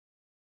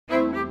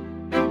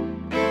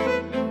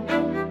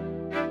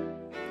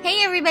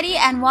Hey everybody,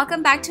 and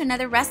welcome back to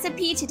another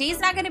recipe. Today's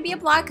not going to be a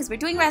vlog because we're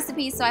doing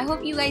recipes, so I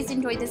hope you guys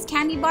enjoyed this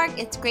candy bar.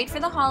 It's great for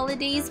the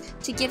holidays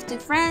to gift to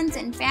friends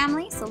and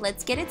family, so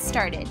let's get it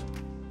started.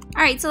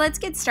 Alright, so let's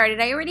get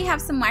started. I already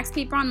have some wax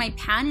paper on my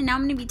pan, and now I'm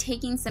going to be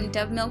taking some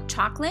Dove milk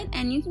chocolate,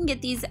 and you can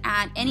get these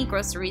at any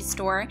grocery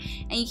store,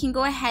 and you can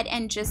go ahead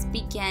and just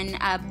begin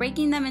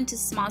breaking them into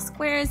small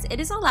squares. It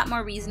is a lot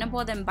more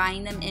reasonable than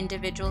buying them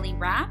individually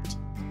wrapped,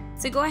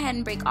 so go ahead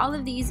and break all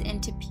of these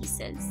into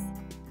pieces.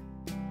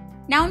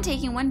 Now I'm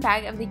taking one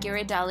bag of the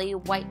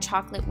Ghirardelli white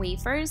chocolate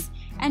wafers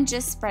and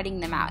just spreading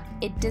them out.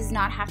 It does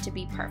not have to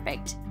be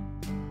perfect.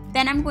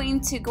 Then I'm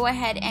going to go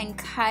ahead and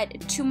cut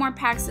 2 more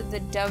packs of the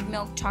Dove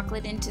milk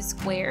chocolate into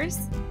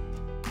squares.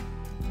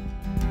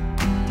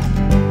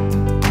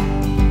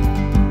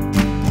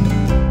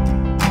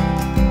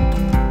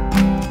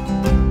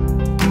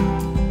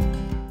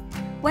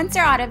 Once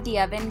they're out of the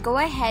oven, go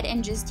ahead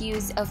and just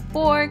use a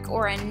fork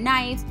or a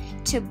knife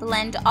to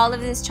blend all of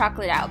this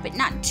chocolate out, but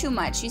not too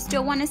much. You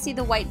still want to see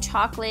the white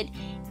chocolate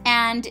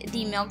and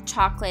the milk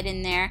chocolate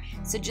in there,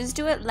 so just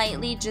do it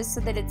lightly just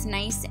so that it's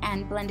nice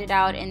and blended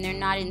out and they're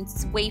not in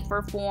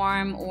wafer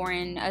form or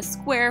in a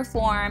square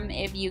form,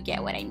 if you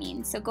get what I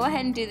mean. So go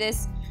ahead and do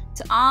this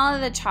to all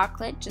of the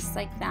chocolate just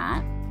like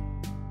that.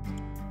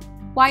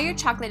 While your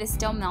chocolate is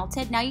still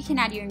melted, now you can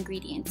add your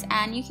ingredients,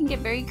 and you can get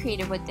very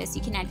creative with this.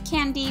 You can add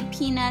candy,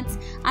 peanuts.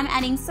 I'm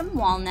adding some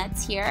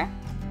walnuts here.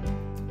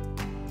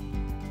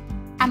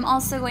 I'm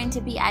also going to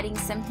be adding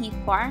some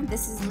Hipoir.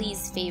 This is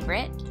Lee's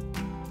favorite.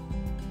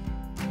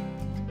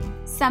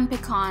 Some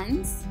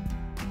pecans.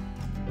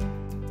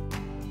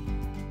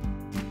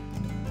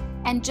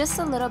 And just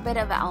a little bit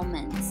of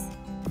almonds.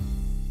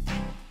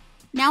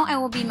 Now I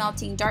will be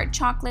melting dark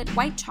chocolate,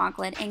 white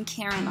chocolate, and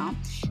caramel.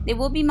 They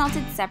will be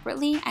melted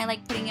separately. I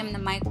like putting them in the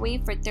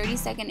microwave for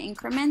 30-second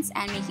increments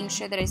and making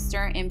sure that I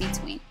stir in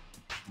between.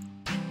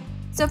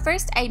 So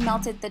first I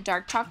melted the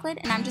dark chocolate,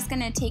 and I'm just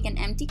going to take an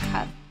empty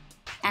cup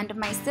and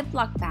my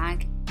Ziploc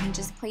bag and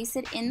just place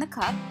it in the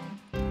cup,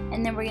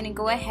 and then we're going to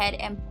go ahead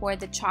and pour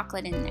the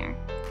chocolate in there.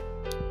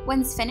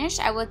 Once finished,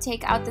 I will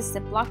take out the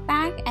Ziploc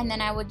bag, and then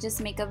I will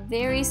just make a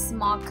very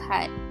small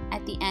cut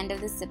at the end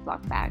of the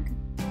Ziploc bag.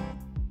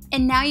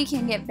 And now you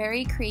can get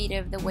very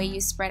creative the way you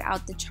spread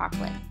out the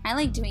chocolate. I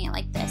like doing it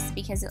like this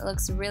because it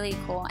looks really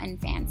cool and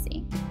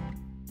fancy.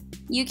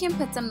 You can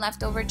put some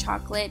leftover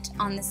chocolate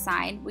on the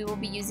side. We will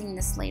be using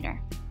this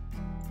later.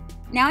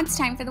 Now it's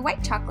time for the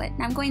white chocolate,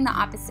 and I'm going the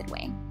opposite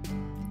way.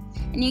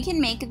 And you can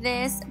make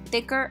this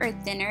thicker or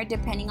thinner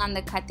depending on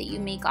the cut that you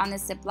make on the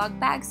Ziploc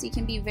bag, so you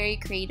can be very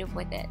creative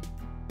with it.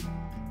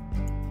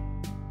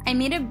 I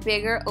made a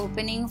bigger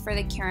opening for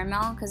the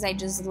caramel because I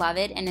just love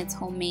it and it's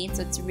homemade,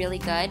 so it's really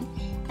good.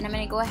 And I'm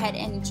going to go ahead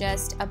and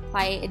just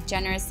apply a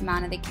generous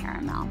amount of the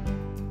caramel.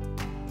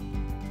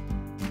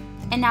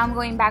 And now I'm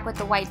going back with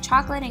the white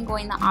chocolate and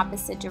going the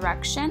opposite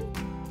direction.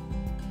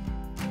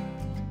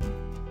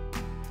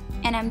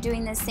 And I'm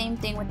doing the same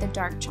thing with the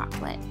dark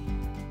chocolate.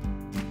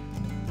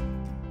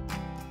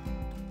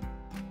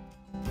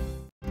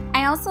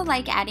 I also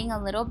like adding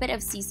a little bit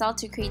of sea salt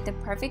to create the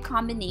perfect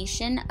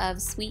combination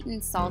of sweet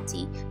and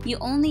salty. You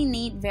only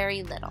need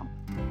very little.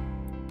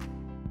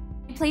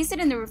 I place it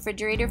in the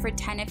refrigerator for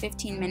 10 to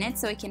 15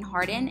 minutes so it can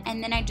harden,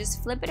 and then I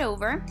just flip it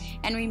over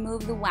and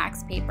remove the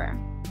wax paper.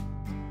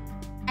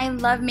 I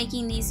love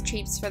making these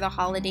treats for the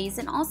holidays,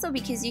 and also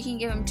because you can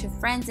give them to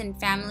friends and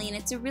family, and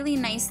it's a really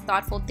nice,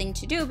 thoughtful thing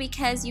to do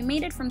because you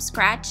made it from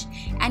scratch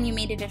and you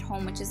made it at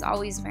home, which is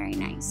always very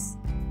nice.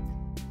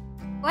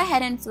 Go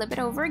ahead and flip it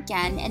over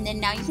again, and then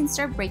now you can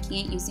start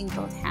breaking it using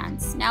both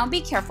hands. Now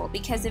be careful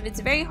because if it's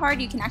very hard,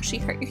 you can actually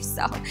hurt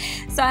yourself.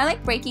 So I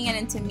like breaking it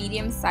into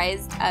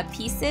medium-sized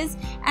pieces,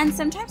 and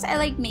sometimes I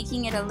like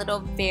making it a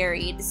little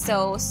varied,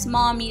 so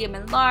small, medium,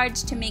 and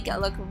large to make it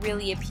look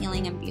really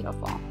appealing and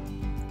beautiful.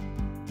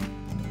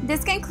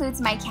 This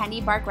concludes my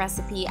candy bark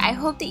recipe. I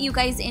hope that you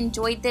guys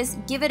enjoyed this.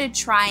 Give it a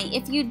try.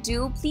 If you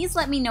do, please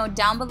let me know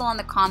down below in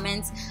the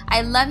comments.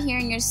 I love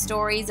hearing your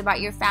stories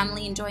about your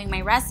family enjoying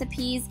my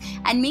recipes,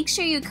 and make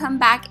sure you come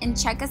back and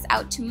check us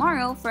out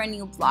tomorrow for a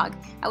new vlog.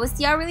 I will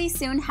see y'all really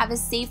soon. Have a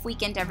safe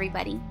weekend,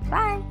 everybody.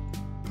 Bye!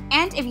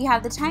 And if you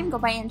have the time, go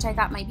by and check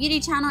out my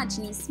beauty channel at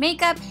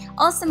JennisseMakeup,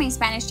 also my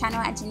Spanish channel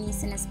at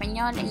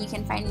JennisseEnEspanol, and you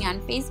can find me on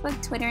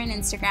Facebook, Twitter, and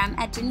Instagram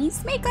at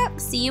JennisseMakeup.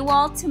 See you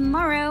all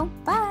tomorrow.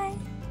 Bye!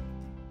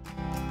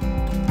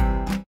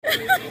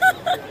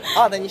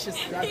 Oh, then you should.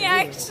 He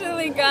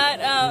actually got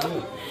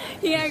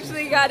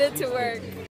it to work.